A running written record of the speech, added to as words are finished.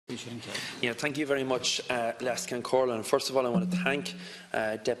Yeah, thank you very much, Les Corlin. First of all, I want to thank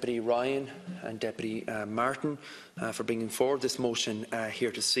Deputy Ryan and Deputy Martin for bringing forward this motion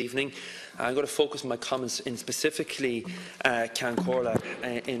here this evening. I'm going to focus my comments in specifically, Corla,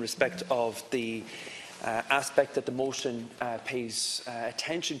 in respect of the aspect that the motion pays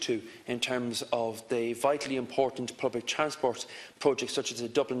attention to in terms of the vitally important public transport projects such as the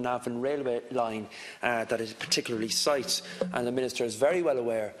Dublin-Navan railway line that it particularly cites. And the Minister is very well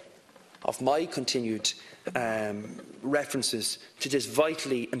aware of my continued references to this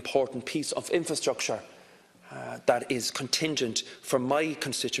vitally important piece of infrastructure that is contingent for my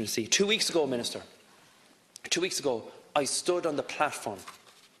constituency. 2 weeks ago, Minister, 2 weeks ago, I stood on the platform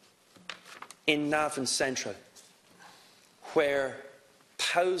in Navan Central, where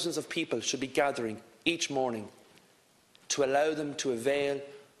thousands of people should be gathering each morning to allow them to avail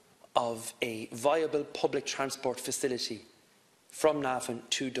of a viable public transport facility from Navan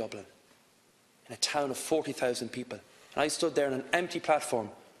to Dublin, in a town of 40,000 people. And I stood there on an empty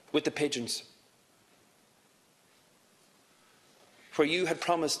platform with the pigeons, where you had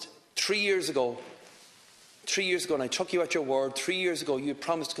promised 3 years ago, and I took you at your word, 3 years ago you had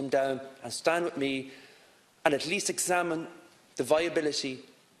promised to come down and stand with me and at least examine the viability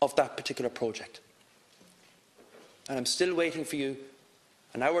of that particular project. And I'm still waiting for you,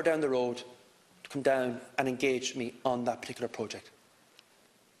 an hour down the road, to come down and engage me on that particular project.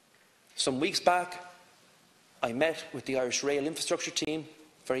 Some weeks back, I met with the Irish Rail infrastructure team,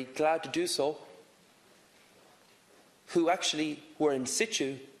 very glad to do so, who actually were in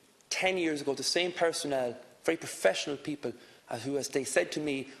situ 10 years ago, the same personnel, very professional people, who, as they said to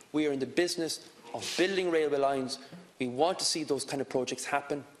me, we are in the business of building railway lines. We want to see those kind of projects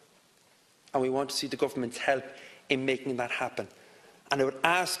happen, and we want to see the government's help in making that happen. And I would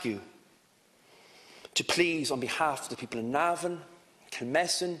ask you to please, on behalf of the people in Navan,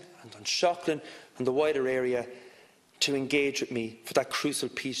 Kilmessan and Dunshaughlin and the wider area, to engage with me for that crucial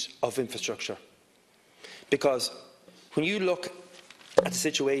piece of infrastructure. Because when you look at the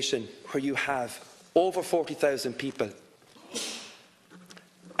situation where you have over 40,000 people,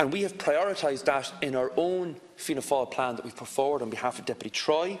 and we have prioritised that in our own Fianna Fáil plan that we've put forward on behalf of Deputy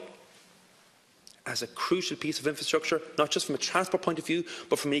Troy as a crucial piece of infrastructure, not just from a transport point of view,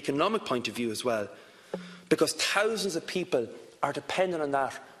 but from an economic point of view as well, because thousands of people are dependent on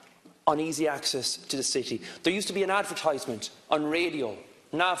that, on easy access to the city. There used to be an advertisement on radio,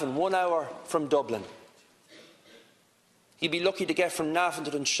 Navan, 1 hour from Dublin. You'd be lucky to get from Navan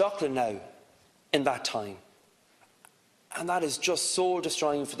to Dunshaughlin now in that time. And that is just soul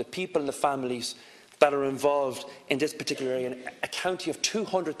destroying for the people and the families that are involved in this particular area. A county of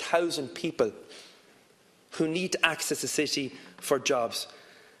 200,000 people who need to access the city for jobs.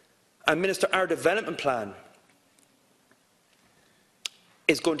 And Minister, our development plan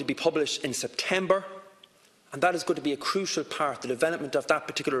is going to be published in September, and that is going to be a crucial part. The development of that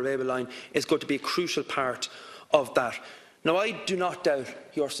particular railway line is going to be a crucial part of that. Now, I do not doubt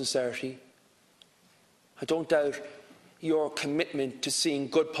your sincerity. I don't doubt your commitment to seeing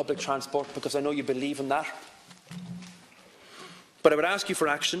good public transport, because I know you believe in that. But I would ask you for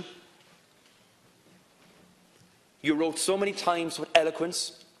action. You wrote so many times with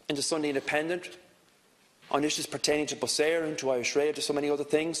eloquence in the Sunday Independent on issues pertaining to Bus Éireann and to Irish Rail, to so many other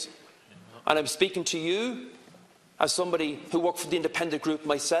things. And I'm speaking to you as somebody who worked for the Independent Group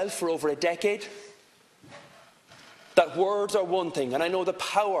myself for over a decade, that words are one thing, and I know the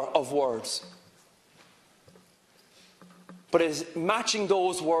power of words. But it is matching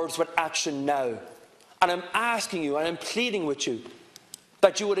those words with action now. And I'm asking you, and I'm pleading with you,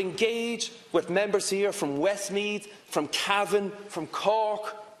 that you would engage with members here from Westmeath, from Cavan, from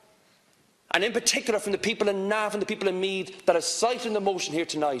Cork, and in particular from the people in Navan, the people in Meath that are cited in the motion here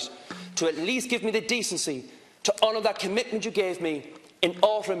tonight, to at least give me the decency to honour that commitment you gave me in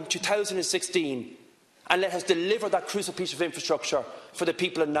autumn 2016, and let us deliver that crucial piece of infrastructure for the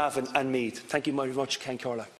people in Navan and Meath. Thank you very much, Ken Corla.